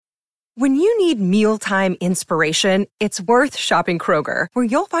When you need mealtime inspiration, it's worth shopping Kroger, where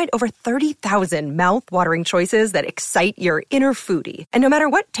you'll find over 30,000 mouth-watering choices that excite your inner foodie. And no matter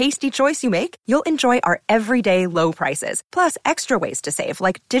what tasty choice you make, you'll enjoy our everyday low prices, plus extra ways to save,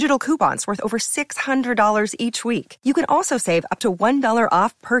 like digital coupons worth over $600 each week. You can also save up to $1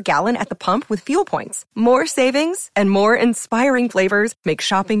 off per gallon at the pump with fuel points. More savings and more inspiring flavors make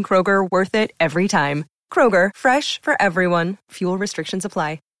shopping Kroger worth it every time. Kroger, fresh for everyone. Fuel restrictions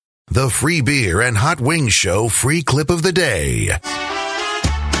apply. The Free Beer and Hot Wings Show free clip of the day.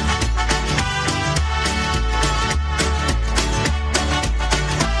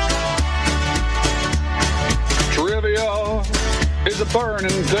 Trivia is a burning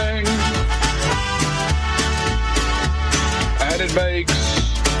thing, and it makes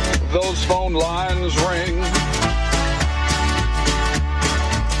those phone lines ring.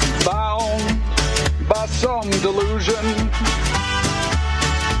 Bound by some delusion,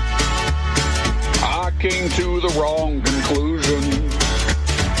 I came to the wrong conclusion.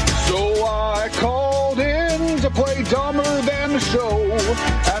 So I called in to play Dumber Than the Show,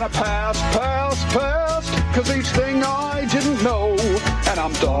 and I passed, cause each thing I didn't know. And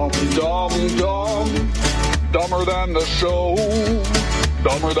I'm dumber than the show,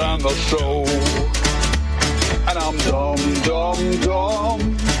 dumber than the show. And I'm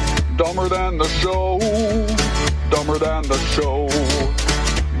dumber than the show, dumber than the show.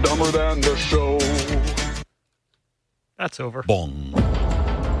 Dumber than the show. That's over. Bong.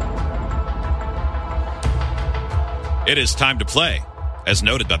 It is time to play, as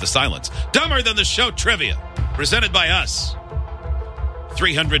noted by the silence. Dumber Than the Show trivia, presented by us.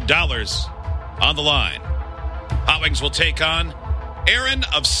 $300 on the line. Hot Wings will take on Aaron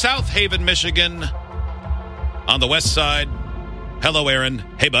of South Haven, Michigan, on the west side. Hello, Aaron.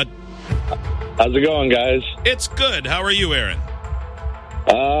 Hey, bud. How's it going, guys? It's good. How are you, Aaron?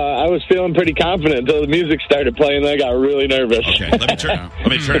 I was feeling pretty confident until the music started playing, then I got really nervous. Okay, let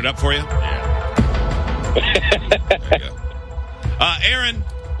me turn it up for you. Yeah. There you go. Aaron,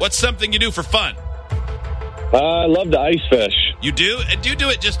 what's something you do for fun? I love to ice fish. You do? And do you do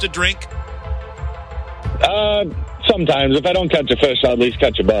it just to drink? Sometimes. If I don't catch a fish, I'll at least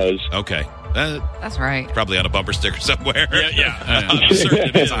catch a buzz. Okay. That's right. Probably on a bumper sticker somewhere. Yeah. I'm certain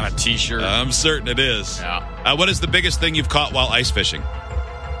it is. On a T-shirt. I'm certain it is. Yeah. What is the biggest thing you've caught while ice fishing?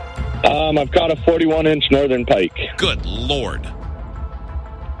 I've caught a 41-inch northern pike. Good Lord.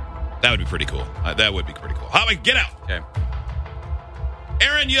 That would be pretty cool. Hot Wings, get out. Okay.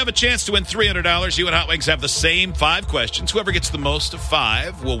 Aaron, you have a chance to win $300. You and Hot Wings have the same 5 questions. Whoever gets the most of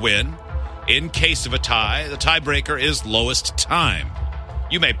 5 will win. In case of a tie, the tiebreaker is lowest time.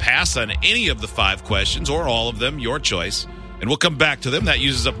 You may pass on any of the 5 questions or all of them, your choice, and we'll come back to them. That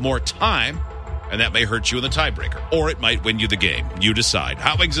uses up more time, and that may hurt you in the tiebreaker, or it might win you the game. You decide.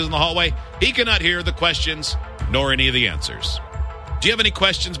 Hot Wings is in the hallway. He cannot hear the questions nor any of the answers. Do you have any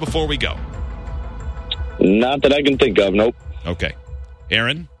questions before we go? Not that I can think of, nope. Okay.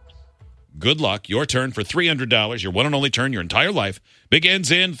 Aaron, good luck. Your turn for $300. Your one and only turn your entire life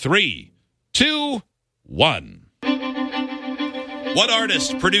begins in 3, 2, 1. What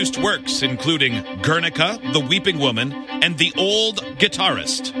artist produced works including Guernica, The Weeping Woman, and The Old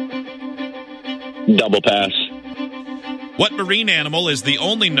Guitarist? Double pass. What marine animal is the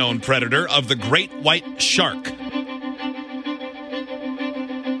only known predator of the great white shark?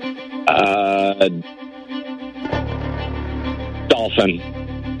 Dolphin.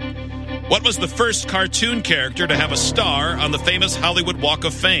 What was the first cartoon character to have a star on the famous Hollywood Walk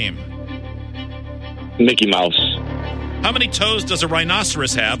of Fame? Mickey Mouse. How many toes does a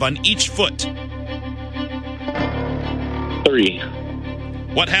rhinoceros have on each foot? 3.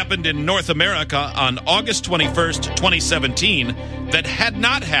 What happened in North America on August 21st, 2017 that had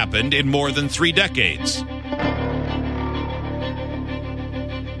not happened in more than 3 decades?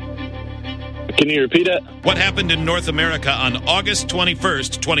 Can you repeat it? What happened in North America on August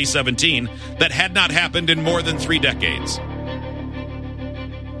 21st, 2017 that had not happened in more than 3 decades?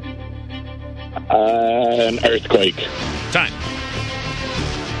 An earthquake. Time.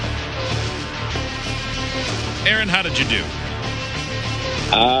 Aaron, how did you do?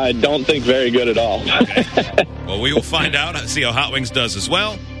 I don't think very good at all. Okay. Well, we will find out. See how Hot Wings does as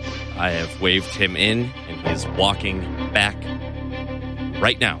well. I have waved him in, and he is walking back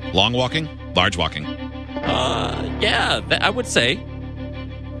right now. Long walking? Large walking? I would say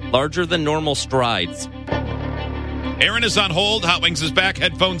larger than normal strides. Aaron is on hold. Hot Wings is back.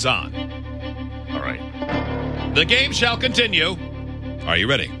 Headphones on. All right. The game shall continue. Are you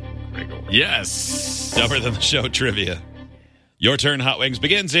ready? Yes. Dumber Than the Show trivia. Your turn, Hot Wings,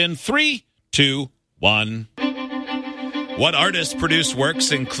 begins in 3, 2, 1. What artist produced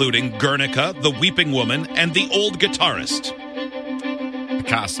works including Guernica, The Weeping Woman, and The Old Guitarist?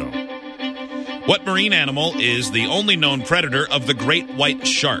 Picasso. What marine animal is the only known predator of the great white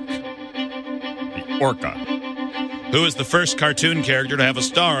shark? The orca. Who is the first cartoon character to have a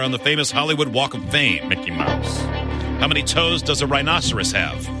star on the famous Hollywood Walk of Fame? Mickey Mouse. How many toes does a rhinoceros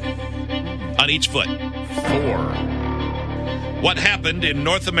have on each foot? 4. What happened in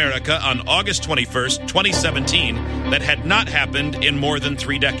North America on August 21st, 2017 that had not happened in more than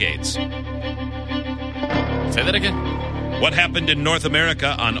 3 decades? Say that again. What happened in North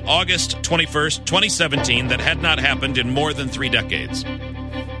America on August 21st, 2017 that had not happened in more than 3 decades?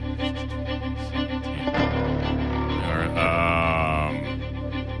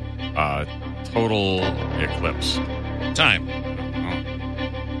 Total eclipse. Time.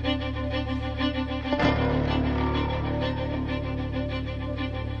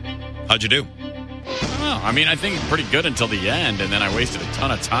 How'd you do? Oh, I mean, I think pretty good until the end, and then I wasted a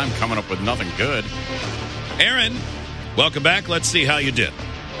ton of time coming up with nothing good. Aaron, welcome back. Let's see how you did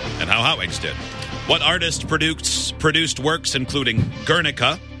and how Hot Wings did. What artist produced works including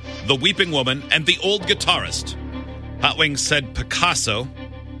Guernica, The Weeping Woman, and The Old Guitarist? Hot Wings said Picasso.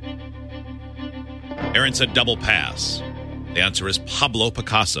 Aaron said double pass. The answer is Pablo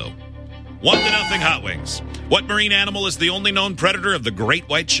Picasso. 1-0 Hot Wings. What marine animal is the only known predator of the great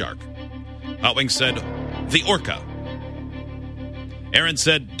white shark? Hot Wings said the orca. Aaron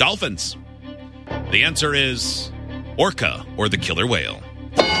said dolphins. The answer is orca, or the killer whale.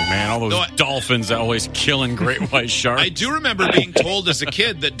 Oh, man, all those dolphins always killing great white sharks. I do remember being told as a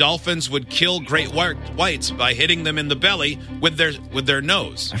kid that dolphins would kill great whites by hitting them in the belly with their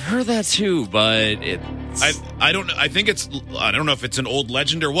nose. I've heard that too, but I don't know if it's an old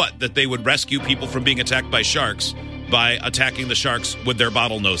legend or what, that they would rescue people from being attacked by sharks by attacking the sharks with their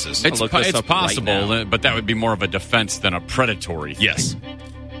bottle noses. It's look this up possible, right now. but that would be more of a defense than a predatory thing. Yes.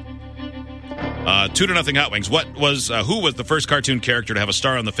 2-0 Hot Wings. Who was the first cartoon character to have a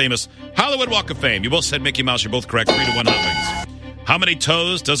star on the famous Hollywood Walk of Fame? You both said Mickey Mouse. You're both correct. 3-1 Hot Wings. How many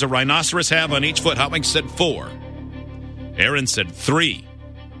toes does a rhinoceros have on each foot? Hot Wings said 4. Aaron said 3.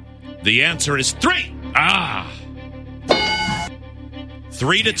 The answer is 3.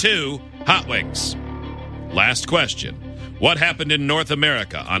 3-2 Hot Wings. Last question. What happened in North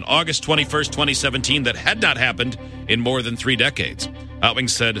America on August 21st, 2017 that had not happened in more than 3 decades? Hot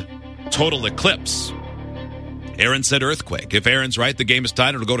Wings said total eclipse. Aaron said earthquake. If Aaron's right, the game is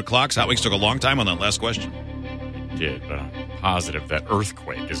tied. It'll go to clocks. Hot Wings took a long time on that last question. Did, but I'm positive that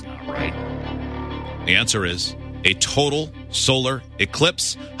earthquake is not right. The answer is a total solar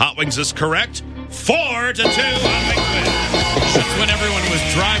eclipse. Hot Wings is correct. 4-2. Hot Wings win. That's when everyone was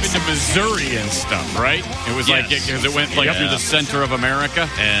driving to Missouri and stuff, right? It was Yes. like, because it went through the center of America.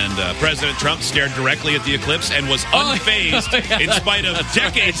 And President Trump stared directly at the eclipse and was unfazed in spite of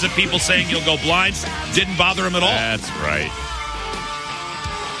decades of people saying you'll go blind. Didn't bother him at all. That's right.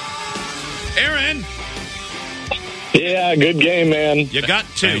 Aaron, Yeah, good game, man. you got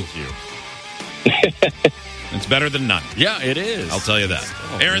 2. Thank you. It's better than none. Yeah, it is. I'll tell you that.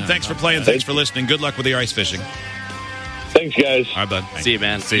 Aaron, yeah, thanks for playing. Thanks for listening. Good luck with the ice fishing. Thanks, guys. All right, bud. see you,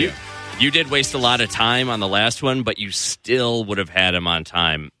 man. See ya. You did waste a lot of time on the last one, but you still would have had him on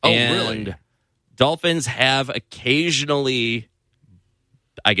time. Oh, And really? Dolphins have occasionally,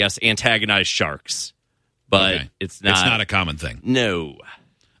 I guess, antagonized sharks, but Okay. it's not a common thing. No.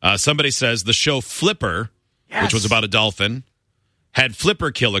 Somebody says the show Flipper, which was about a dolphin, had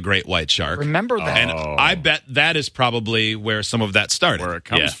Flipper kill a great white shark. Remember that. And I bet that is probably where some of that started. Where it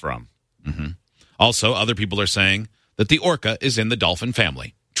comes Yeah. from. Also, other people are saying that the orca is in the dolphin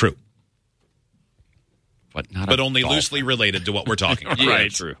family. True. But not But a only dolphin. loosely related to what we're talking about. Yeah,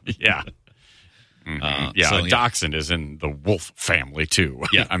 Right. true. Yeah. Yeah, so, a dachshund is in the wolf family, too.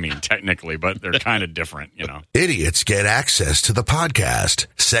 Yeah. I mean, technically, but they're kind of different, you know. Idiots get access to the podcast,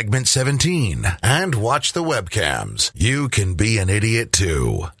 segment 17, and watch the webcams. You can be an idiot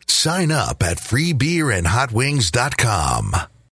too. Sign up at freebeerandhotwings.com.